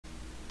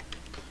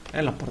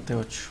En la parte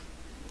 8.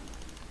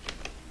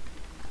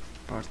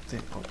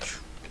 Parte 8.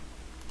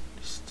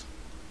 Listo.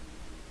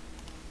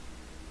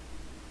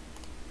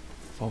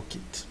 Fuck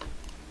it.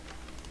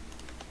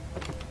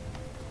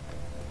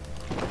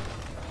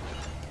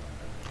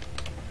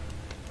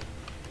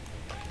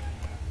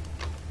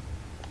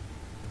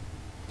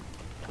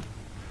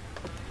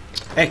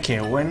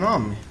 Qué bueno,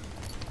 hombre.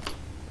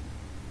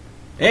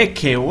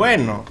 Qué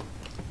bueno.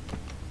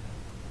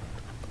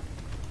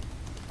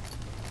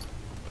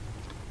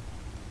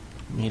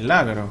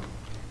 Milagro.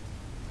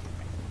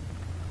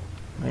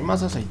 No hay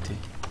más aceite.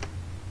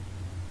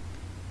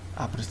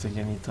 Ah, pero estoy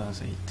llenito de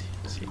aceite.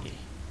 Sí.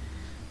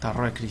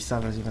 Tarro de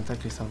cristal, recipiente de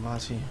cristal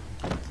vacío.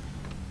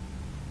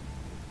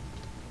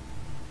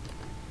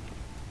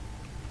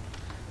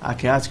 Ah,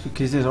 qué asco.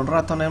 ¿Qué es eso? Un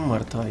ratón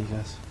muerto,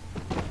 digas.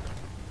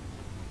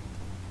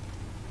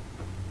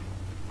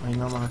 No hay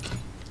nada más aquí.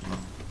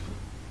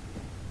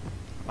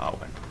 No. Ah,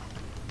 bueno.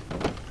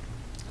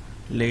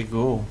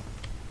 Lego.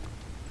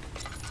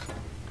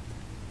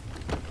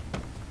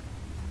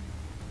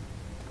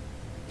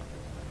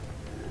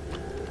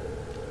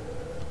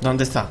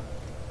 ¿Dónde está?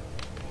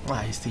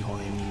 Ay, este hijo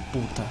de mil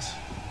putas.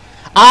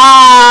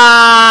 ¡Ah!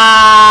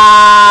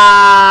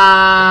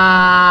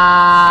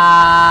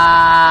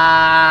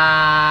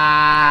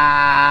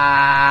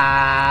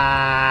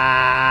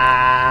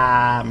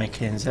 Me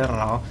quedé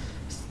encerrado.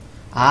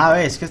 Ah,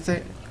 ves que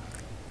este...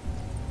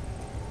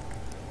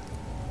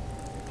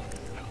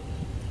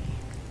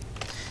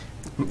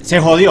 Se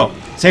jodió,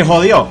 se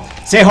jodió,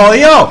 se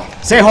jodió,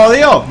 se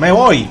jodió. Me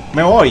voy,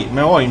 me voy,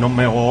 me voy. No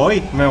me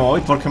voy, me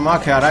voy. ¿Por qué me va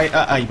a quedar ahí?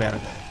 Ay, verga.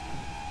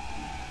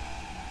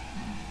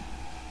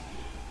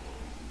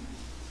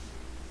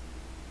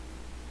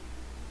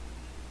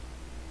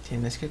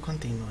 Tienes que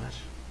continuar.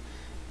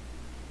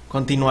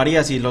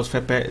 Continuaría si los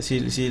FP,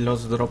 si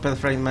los dropped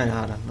frames me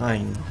dejaran.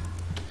 Ay, no.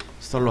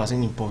 Esto lo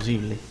hacen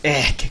imposible.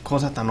 Qué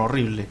cosa tan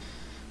horrible.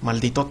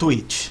 Maldito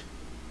Twitch.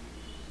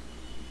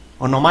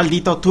 O no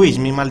maldito Twitch,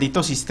 mi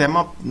maldito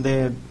sistema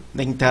de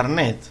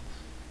internet.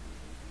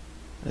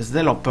 Es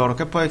de lo peor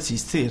que puede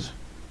existir.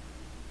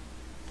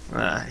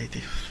 Ay,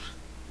 Dios.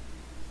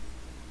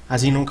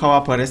 Así nunca voy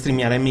a poder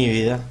streamear en mi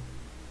vida.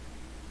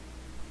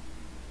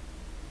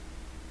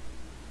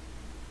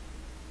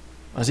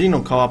 Así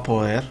nunca va a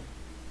poder.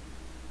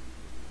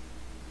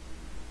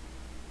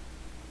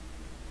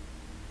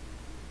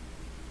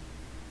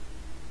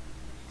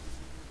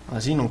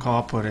 Así nunca va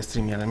a poder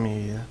streamear en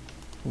mi vida.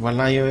 Igual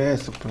nadie ve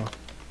esto, pero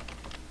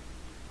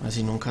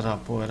así nunca se va a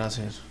poder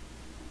hacer.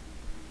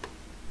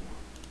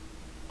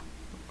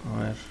 A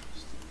ver.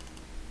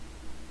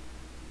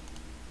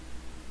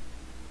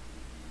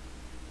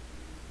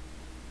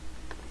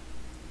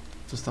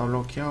 ¿Esto está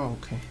bloqueado o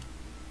qué?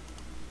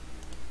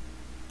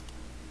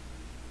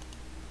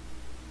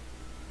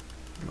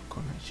 Block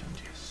connection,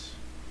 yes.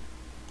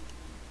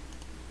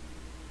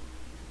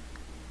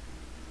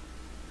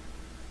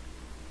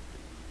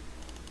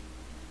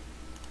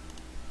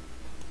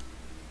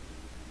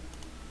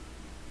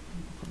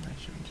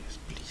 Connection, yes,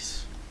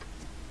 please.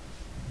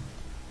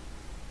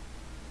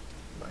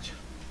 Vaya.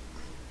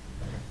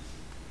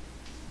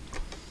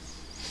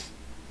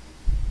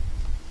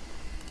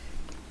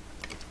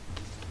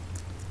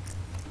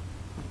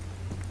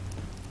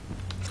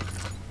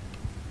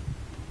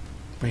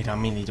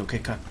 Piramidillo,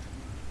 qué ca...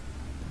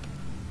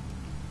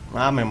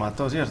 Ah, me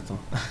mató, ¿cierto?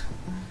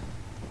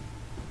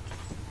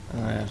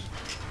 A ver.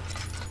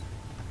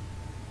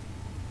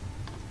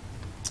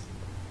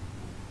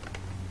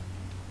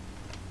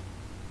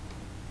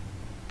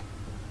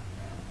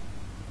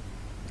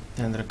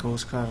 Tendré que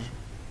buscar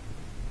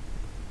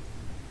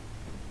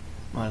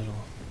algo.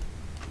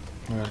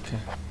 A ver qué.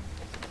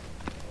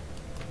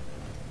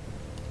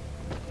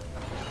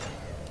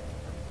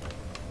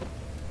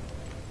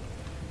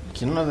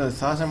 ¿Quién nos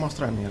estaba haciendo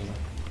mostrar mierda?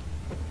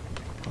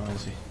 A ver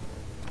si.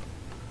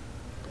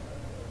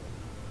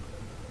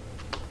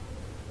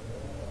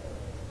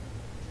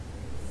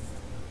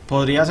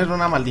 Podría hacer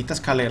una maldita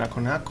escalera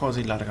con esa cosa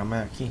y largarme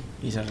de aquí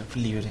y ser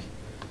libre.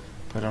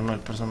 Pero no,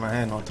 el personaje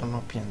de nosotros no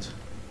piensa.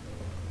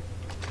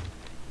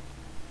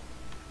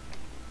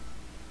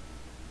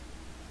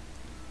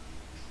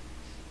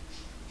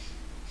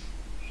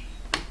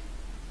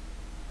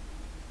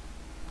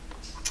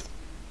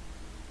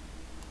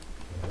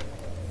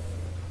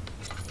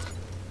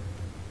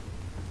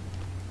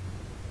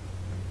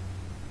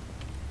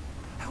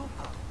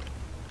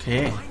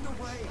 ¿Qué?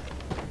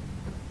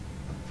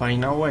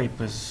 Find a way,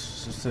 pues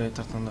eso estoy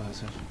tratando de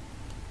hacer.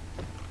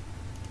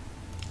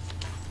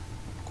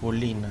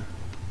 Colina.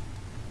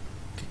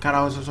 ¿Qué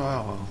carajo es eso de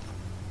abajo?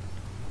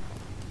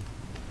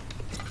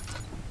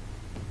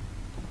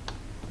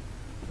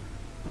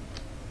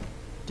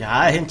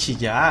 Ya, dejen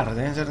chillar,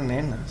 dejen ser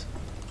nenas.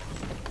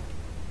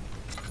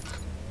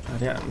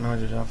 Área, no,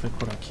 yo ya fui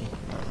por aquí.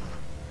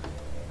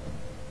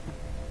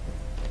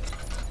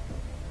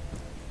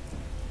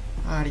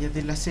 No. Área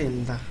de la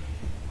celda.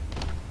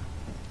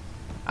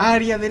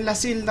 Área de la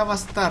celda,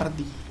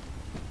 bastardi.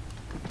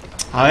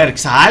 A ver,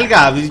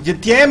 salga.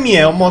 Tiene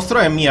miedo,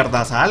 monstruo de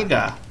mierda,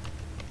 salga.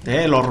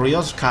 Los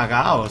ruidos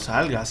cagados,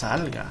 salga,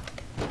 salga.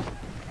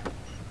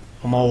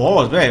 Como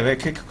vos, ve,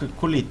 qué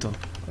culito.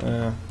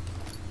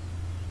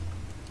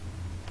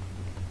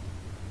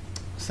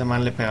 Este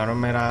man le pegaron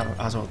mera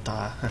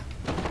azotada.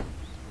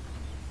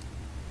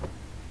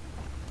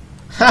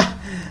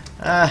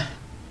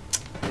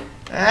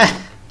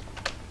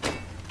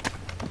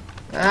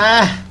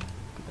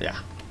 Ya.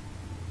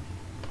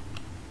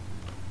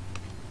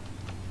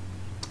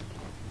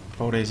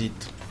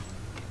 Pobrecito.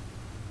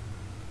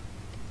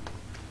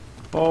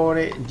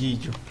 Pobre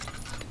Gillo.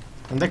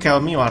 ¿Dónde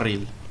quedó mi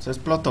barril? ¿Se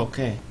explotó o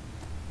qué?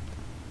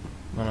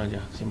 Bueno,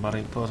 ya, sin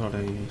barril puedo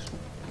sobrevivir.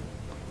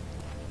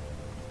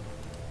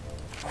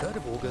 3rd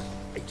of August,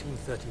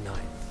 1839.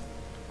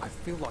 I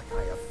feel like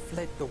I have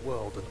fled the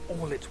world and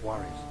all its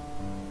worries.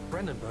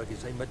 Brennenburg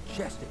is a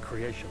majestic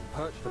creation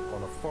perched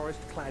upon a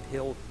forest-clad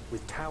hill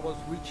with towers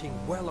reaching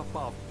well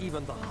above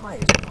even the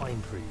highest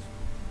pine trees.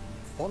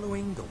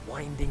 Following the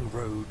winding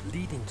road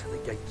leading to the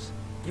gates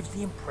gives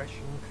the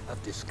impression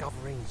of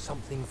discovering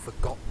something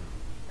forgotten,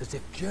 as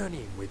if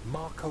journeying with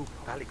Marco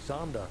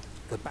Alexander,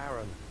 the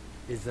Baron,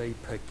 is a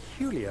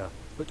peculiar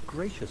but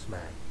gracious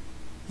man.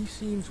 He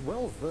seems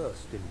well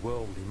versed in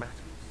worldly matters,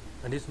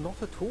 and is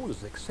not at all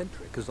as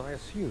eccentric as I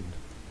assumed.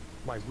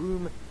 My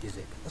room is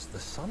it as the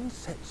sun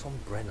sets on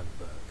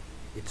Brennenburg.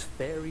 Its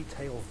fairy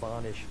tale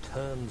varnish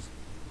turns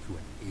to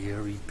an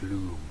eerie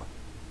gloom.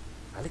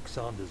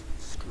 Alexander's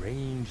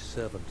strange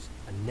servants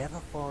are never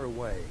far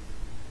away.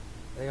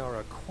 They are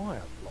a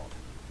quiet lot,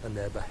 and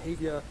their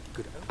behavior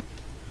could only...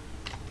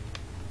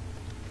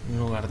 Un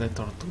lugar de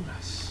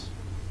torturas.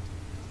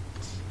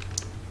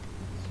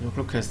 Yo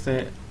creo que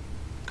este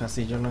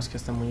castillo no es que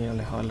esté muy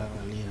alejado de la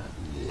realidad.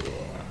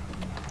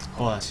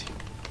 Jódase.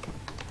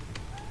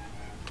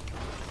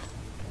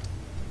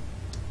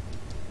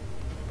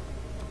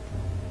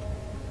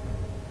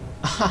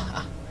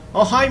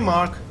 Oh, hi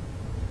Mark.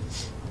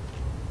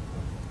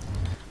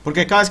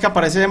 Porque cada vez que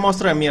aparece ese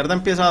monstruo de mierda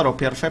empieza a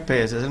dropear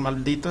FPS. El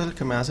maldito es el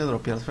que me hace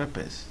dropear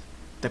FPS.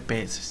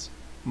 TPS.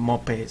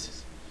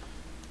 MOPS.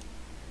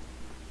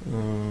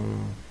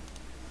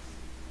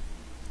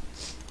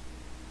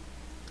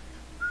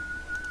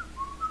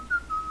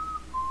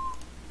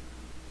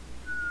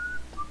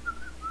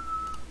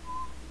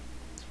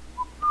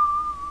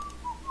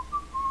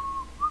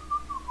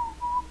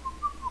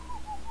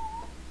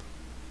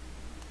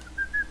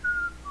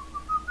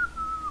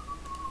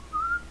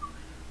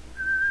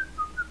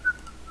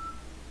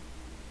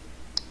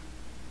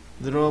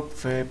 Drop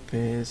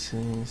FPS.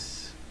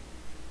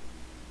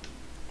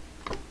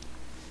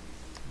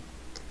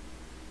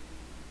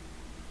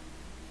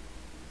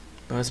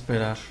 Voy a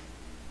esperar.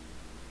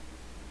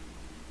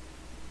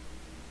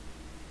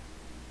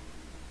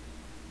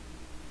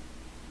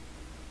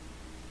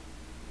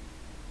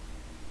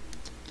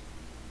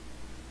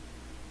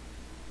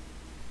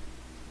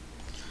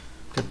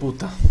 Qué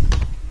puta.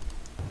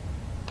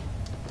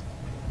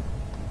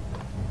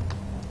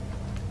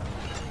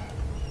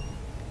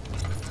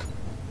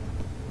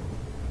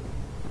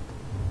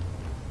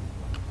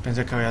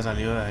 Pensé que había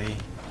salido de ahí.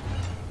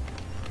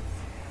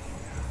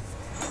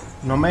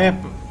 No me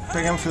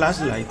peguen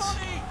flashlights.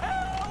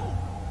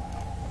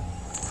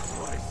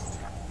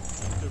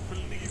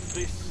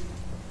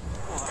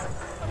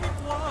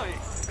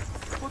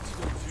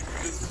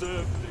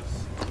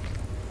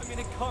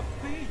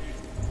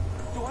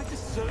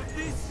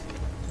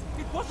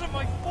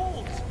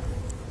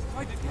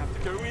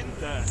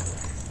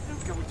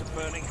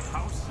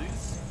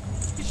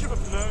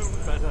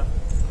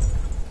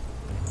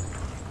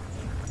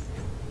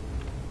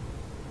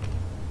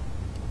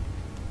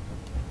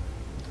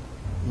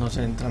 No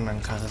se entran en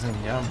casas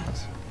en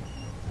llamas.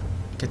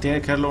 ¿Qué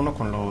tiene que ver lo uno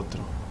con lo otro?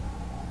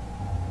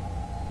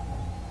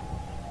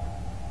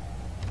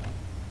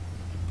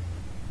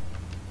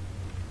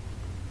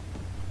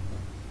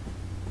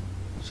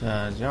 O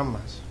sea,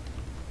 llamas.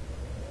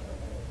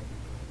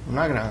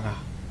 Una granja.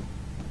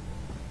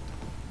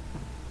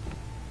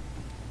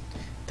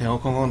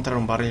 Tengo que encontrar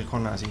un barril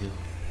con ácido.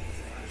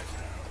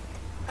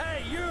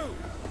 Hey, you!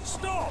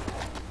 Stop!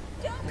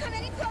 Don't come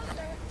any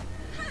closer.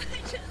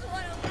 I just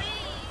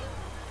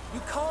You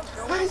can't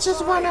go wanna leave. I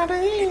just wanna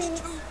leave. It's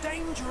too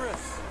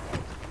dangerous.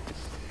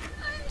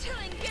 I'm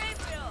telling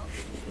Gabriel.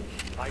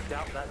 I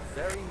doubt that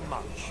very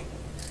much.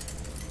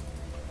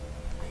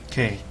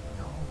 ¿Qué?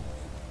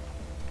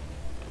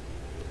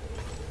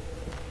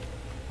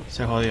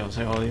 Se jodió,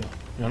 se jodió.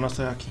 Yo no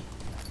estoy aquí.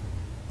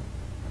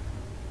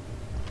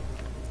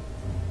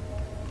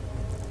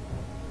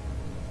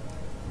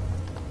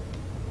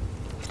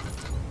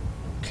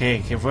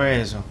 ¿Qué? ¿Qué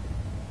fue eso?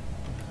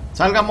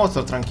 Salga,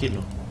 monstruo,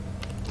 tranquilo.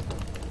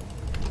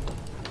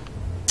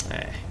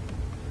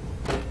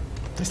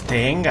 Pues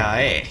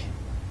tenga,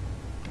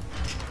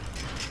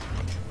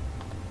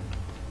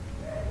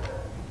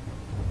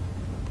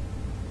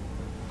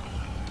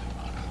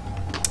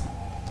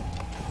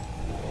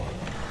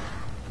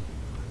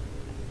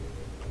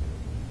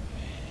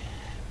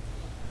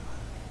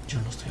 Yo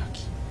no estoy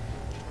aquí.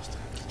 Yo no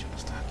estoy aquí. Yo no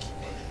estoy aquí.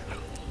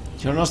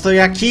 Yo no estoy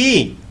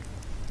aquí.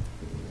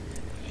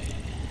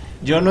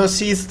 Yo no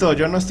existo,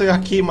 yo no estoy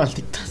aquí,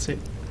 maldita sea.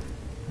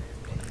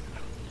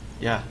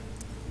 Ya.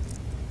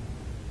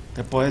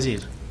 Te puedes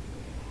ir.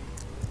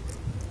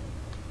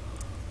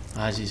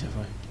 Ah, sí, se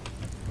fue.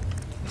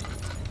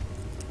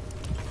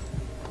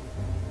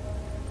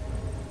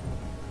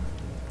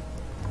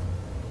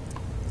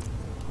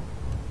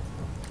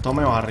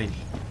 Tome barril.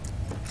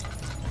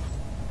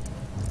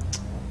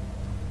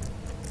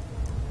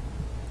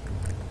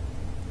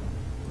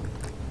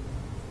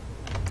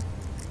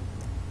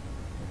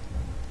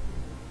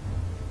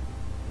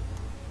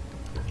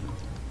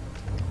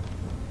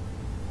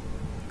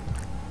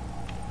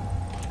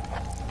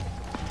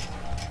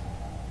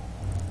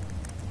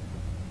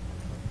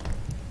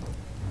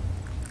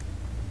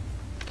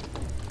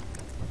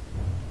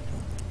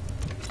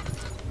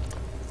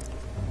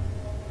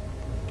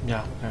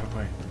 Ya, se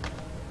fue.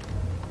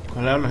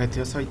 ¿Cuál era el objetivo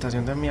de esta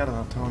habitación de mierda?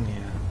 No tengo ni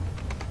idea.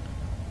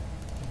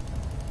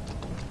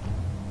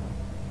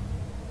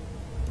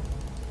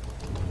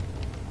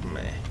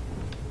 Meh.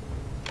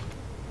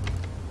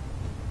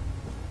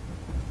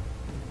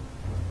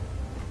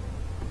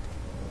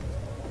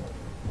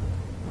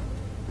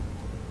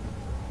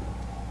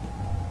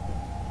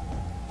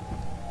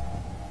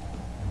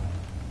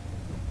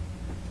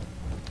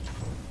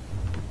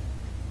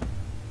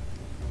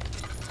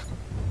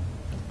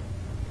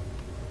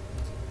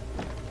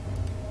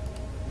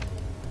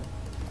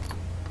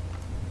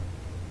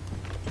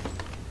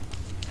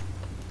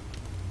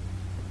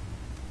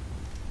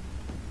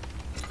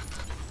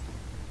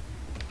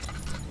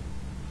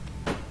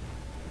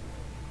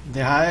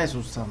 Deja de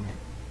asustarme.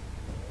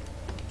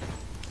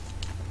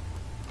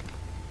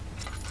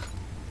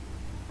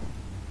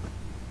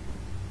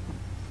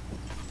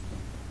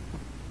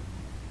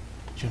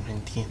 Yo no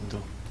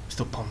entiendo.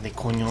 ¿Esto para dónde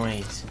coño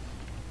es?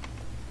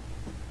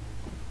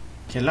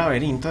 ¿Qué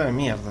laberinto de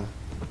mierda?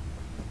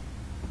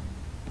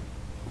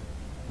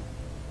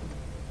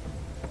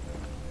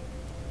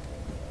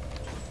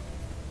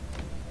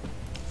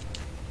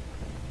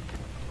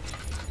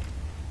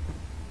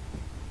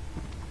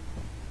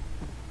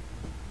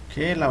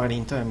 ¿Qué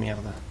laberinto de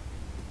mierda?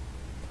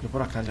 Yo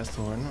por acá ya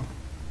estuve, ¿no?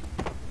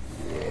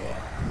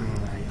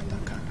 Ahí anda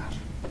a cagar.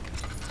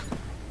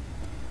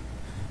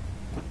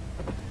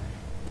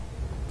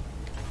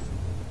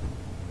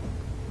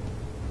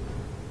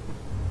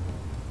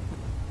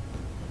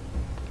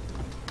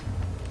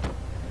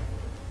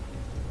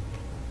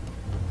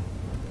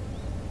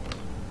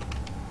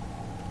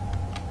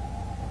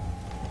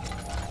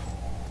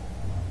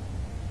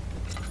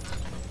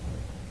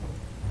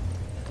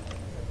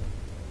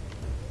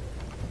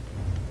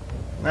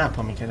 Ah,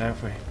 para mí que ya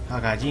fue. A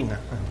gallina.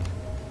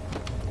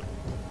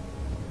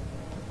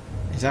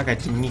 Esa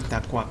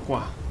gallinita, cuá,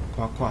 cuá.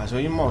 Cuá, cuá.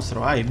 Soy un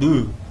monstruo. Ay,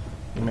 buh.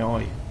 Y me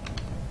voy.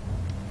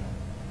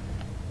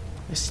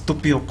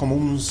 Estúpido como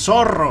un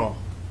zorro.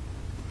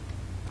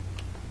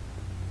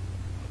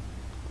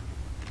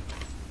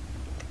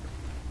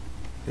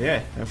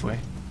 Se fue.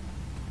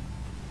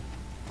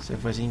 Se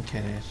fue sin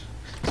querer.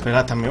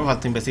 Espera, también me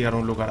falta investigar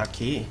un lugar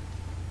aquí.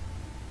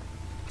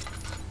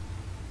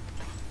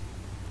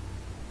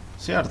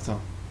 ¿Cierto?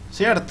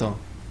 ¿Cierto?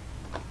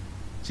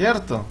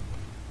 ¿Cierto?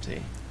 Sí.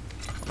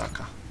 Por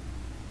acá.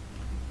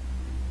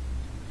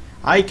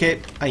 ¡Ay,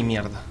 qué! ¡Ay,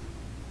 mierda!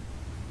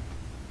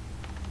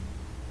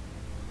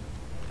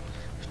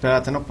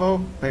 Espérate, no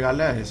puedo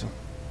pegarle a eso.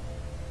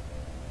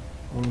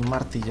 Un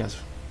martillazo.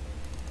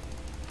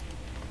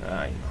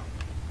 Ay, no.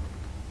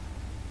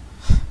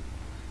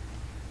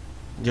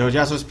 Yo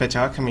ya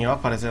sospechaba que me iba a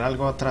aparecer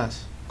algo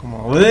atrás.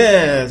 Como,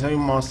 ¡ueh! Soy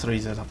un monstruo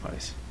y se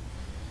desaparece.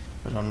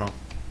 Pero no.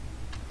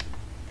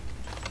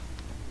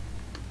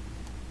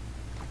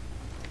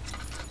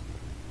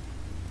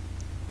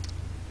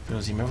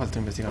 Pero sí me falta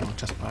investigar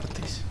muchas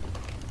partes.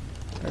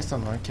 Esto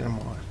no me quiere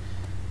mover.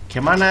 ¿Qué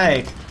mana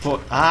de...?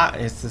 Ah,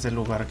 este es el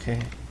lugar que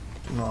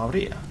no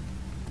habría.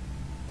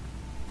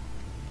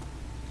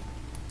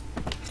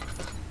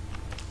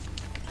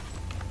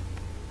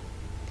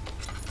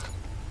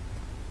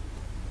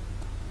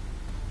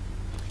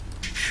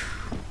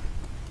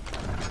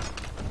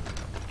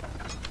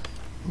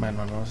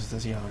 Bueno, no,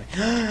 este sí abre.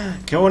 ¡Ah!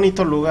 ¡Qué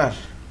bonito lugar!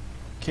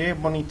 ¡Qué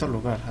bonito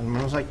lugar! Al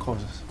menos hay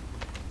cosas.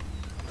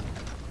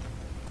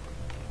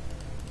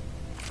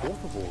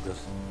 4th of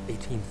August,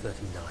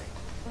 1839.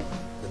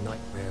 The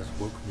nightmares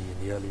woke me in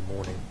the early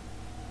morning,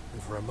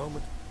 and for a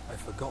moment I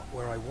forgot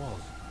where I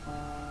was.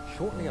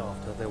 Shortly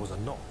after, there was a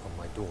knock on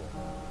my door.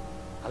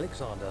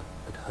 Alexander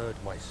had heard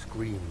my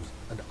screams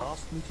and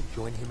asked me to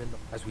join him in the...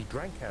 As we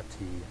drank our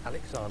tea,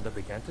 Alexander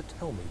began to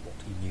tell me what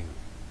he knew.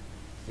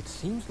 It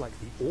seems like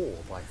the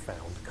orb I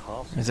found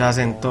casts Ese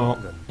acento a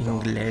long and dark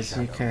inglés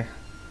sí shadow. que...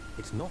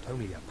 It's not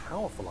only a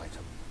powerful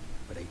item,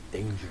 but a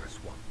dangerous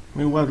one.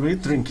 Meanwhile we're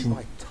drinking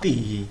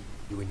tea.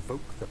 You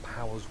invoke the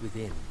powers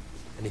within,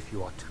 and if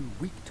you are too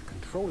weak to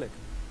control it,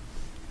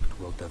 it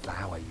will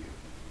devour you.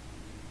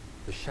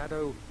 The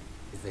shadow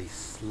is a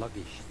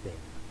sluggish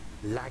thing,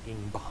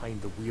 lagging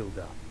behind the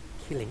wielder,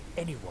 killing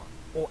anyone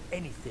or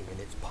anything in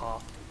its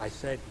path. I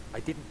said I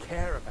didn't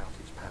care about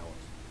its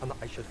powers, and that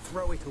I should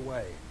throw it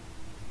away.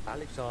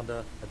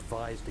 Alexander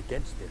advised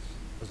against this,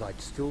 as I'd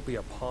still be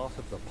a part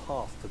of the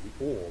path to the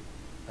orb,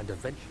 and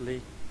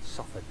eventually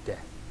suffer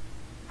death.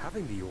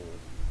 Having the orb,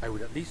 I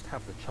would at least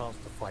have the chance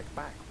to fight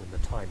back when the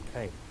time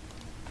came.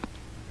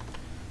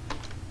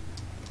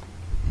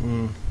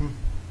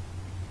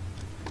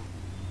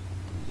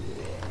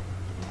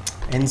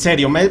 En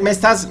serio, me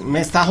estás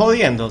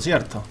jodiendo,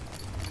 ¿cierto?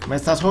 Me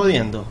estás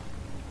jodiendo.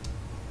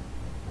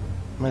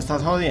 Me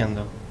estás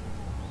jodiendo.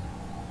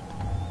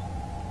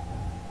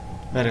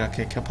 Verga,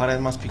 que pared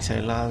más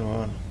pixeladas,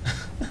 weón.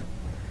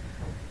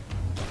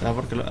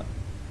 Porque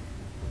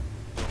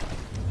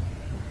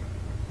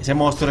ese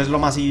monstruo es lo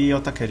más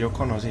idiota que yo he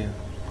conocido.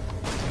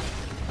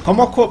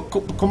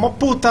 ¿Cómo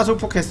puta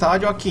supo que estaba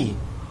yo aquí?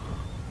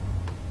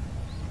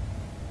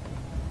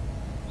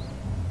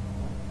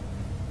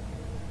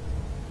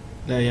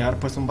 Le debía haber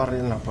puesto un barril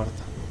en la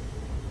puerta.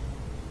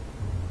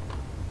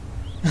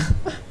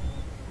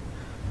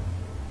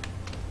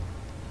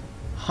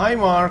 Hi,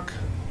 Mark.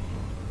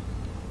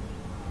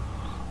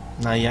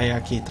 Nadie hay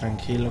aquí,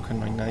 tranquilo que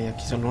no hay nadie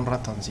aquí, solo un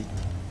ratoncito.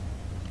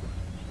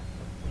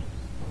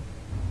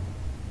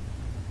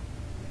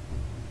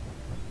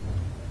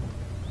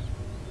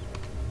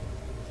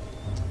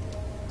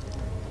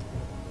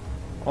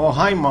 Oh,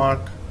 hi,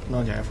 Mark.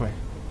 No, ya fue.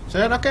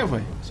 ¿Será que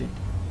fue? Sí.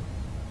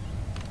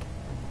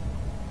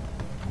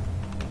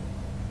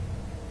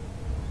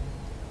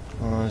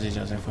 Oh, sí,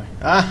 ya se fue.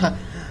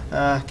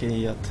 Qué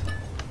idiota.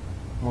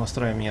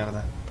 Monstruo de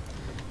mierda.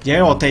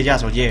 Lleve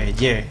botellazo,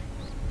 lleve.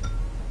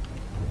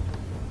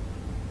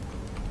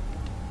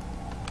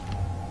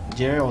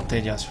 Lleve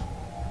botellazo.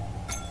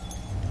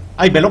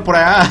 ¡Ay, velo por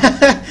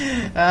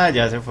allá!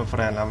 Ya se fue por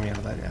allá la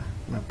mierda, ya.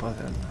 No puedo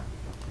hacer nada.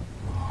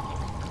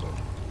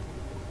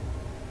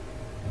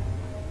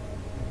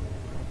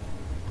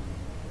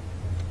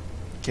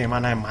 Qué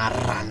mana de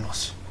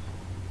marranos.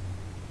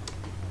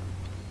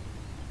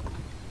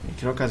 Y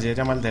creo que así se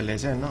llama el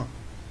DLC, ¿no?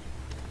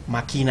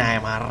 Máquina de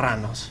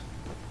marranos.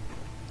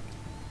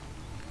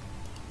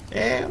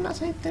 Un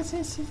aceite,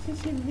 sí.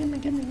 Gimme.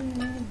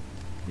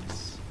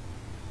 Yes.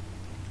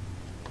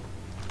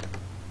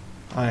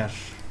 A ver.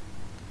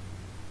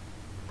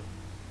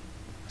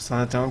 Hasta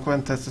donde tengo en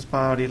cuenta, esto es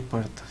para abrir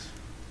puertas.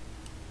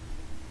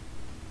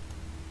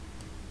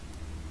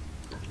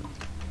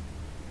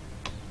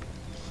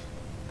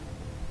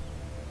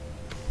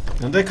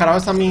 ¿Dónde carajo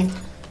está mi...?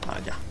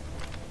 Ya.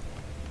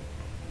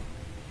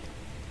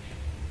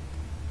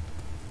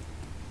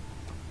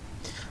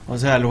 O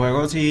sea, el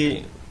juego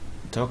sí...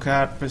 Tengo que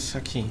dar pues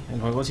aquí. El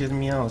juego sí es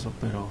miedoso,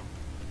 pero...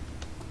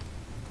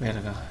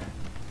 Verga.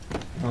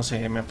 No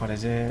sé, me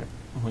parece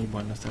muy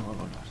bueno este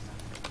juego, la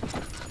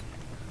verdad.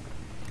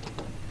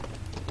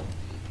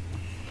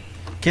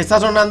 ¿Qué está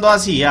sonando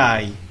así?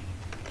 Ay.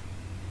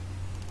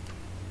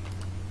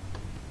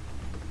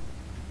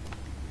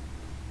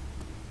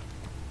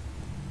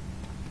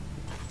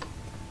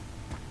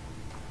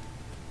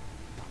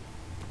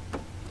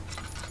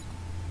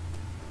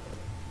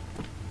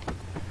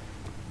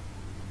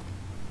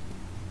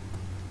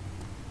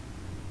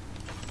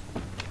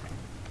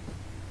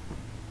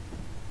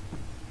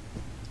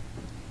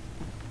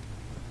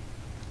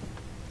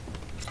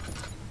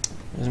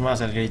 Es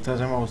más, el grito de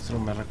ese monstruo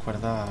me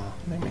recuerda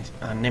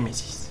a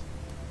Nemesis.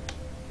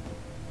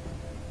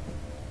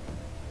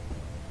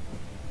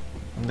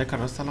 ¿Dónde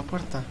carajo está la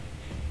puerta?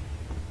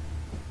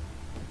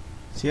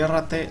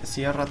 Ciérrate,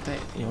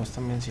 y vos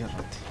también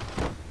ciérrate.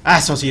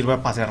 Eso sirve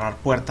para cerrar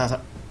puertas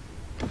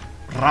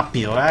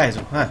rápido, ¿verdad?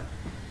 Eso.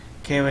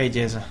 Qué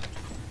belleza.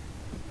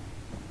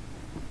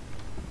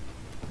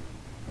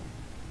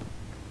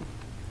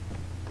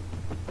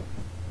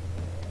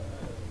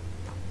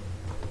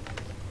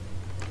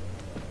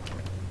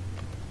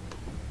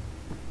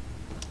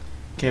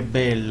 Qué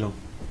bello.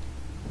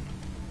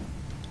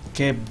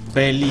 Qué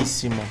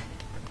bellísimo.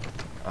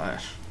 A ver.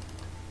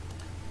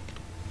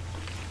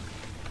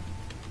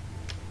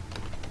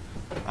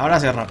 Ahora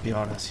sí rápido,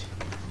 ahora sí.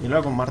 Y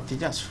luego un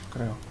martillazo,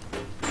 creo.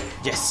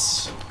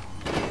 Yes.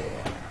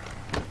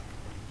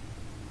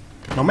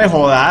 No me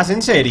jodas,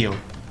 en serio.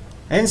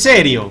 En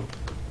serio.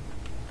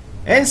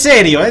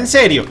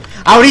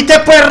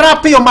 Ahorita pues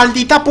rápido,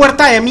 maldita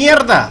puerta de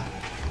mierda.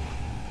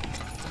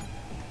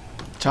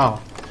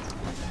 Chao.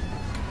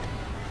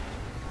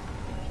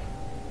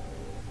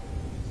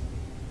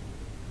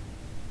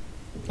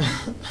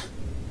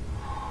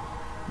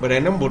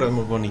 Brennenburg es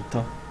muy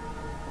bonito.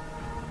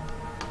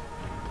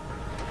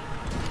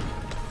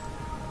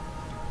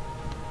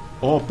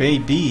 Oh,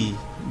 baby.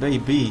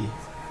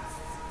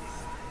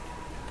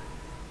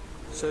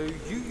 So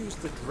you use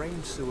the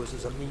drain sewers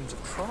as a means of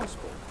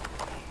transport?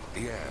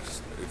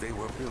 Yes, they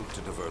were built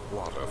to divert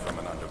water from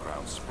an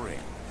underground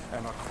spring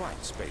and are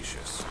quite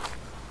spacious.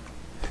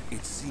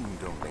 It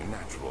seemed only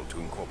natural to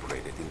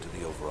incorporate it into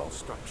the overall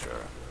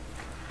structure.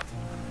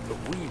 But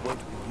we won't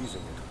be using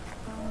it.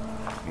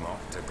 Not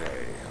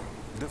today.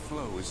 The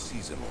flow is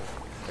seasonal,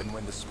 and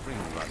when the spring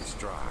runs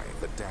dry,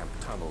 the damp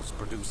tunnels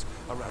produce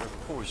a rather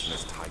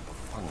poisonous type of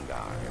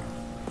fungi.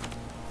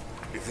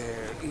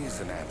 There is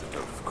an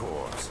antidote, of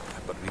course,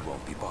 but we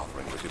won't be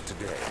bothering with it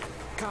today.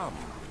 Come,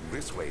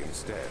 this way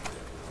instead.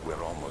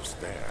 We're almost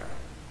there.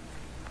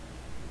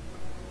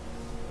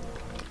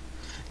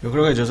 Yo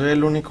creo que yo soy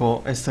el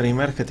único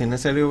streamer que tiene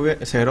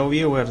cero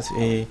viewers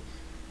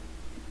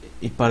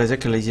y parece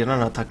que le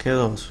hicieron ataque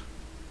 2.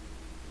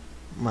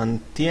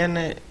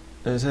 Mantiene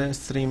ese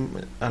stream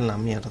a la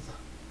mierda.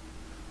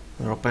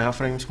 Pero pega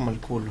frames como el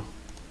culo.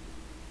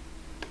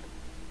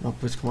 No,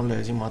 pues como le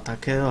decimos,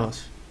 ataque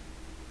 2.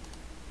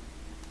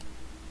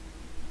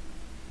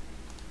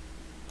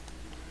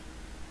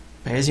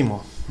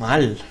 Pésimo,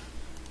 mal.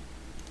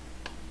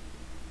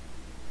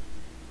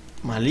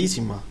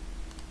 Malísima.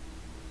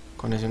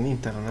 Conexión de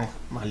internet,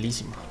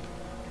 malísima.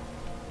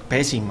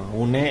 Pésima.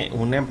 Une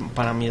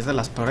para mí es de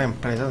las peores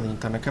empresas de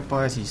internet que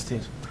puede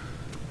existir.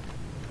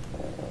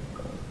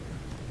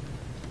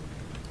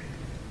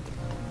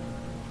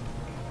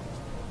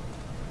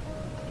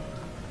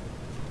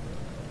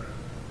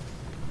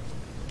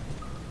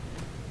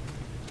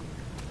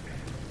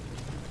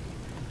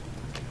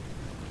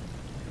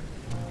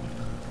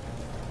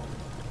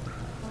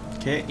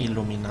 Qué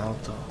iluminado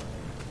todo.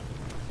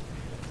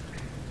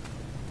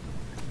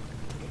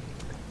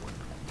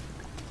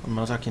 Al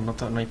menos aquí no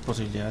hay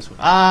posibilidad de subir.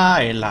 ¡Ah!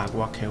 El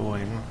agua, qué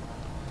bueno.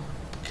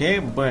 Qué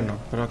bueno,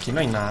 pero aquí no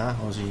hay nada,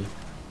 ¿o sí?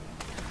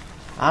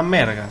 Ah,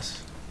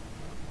 mergas.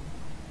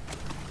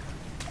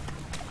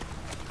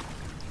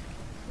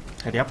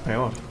 Sería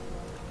peor.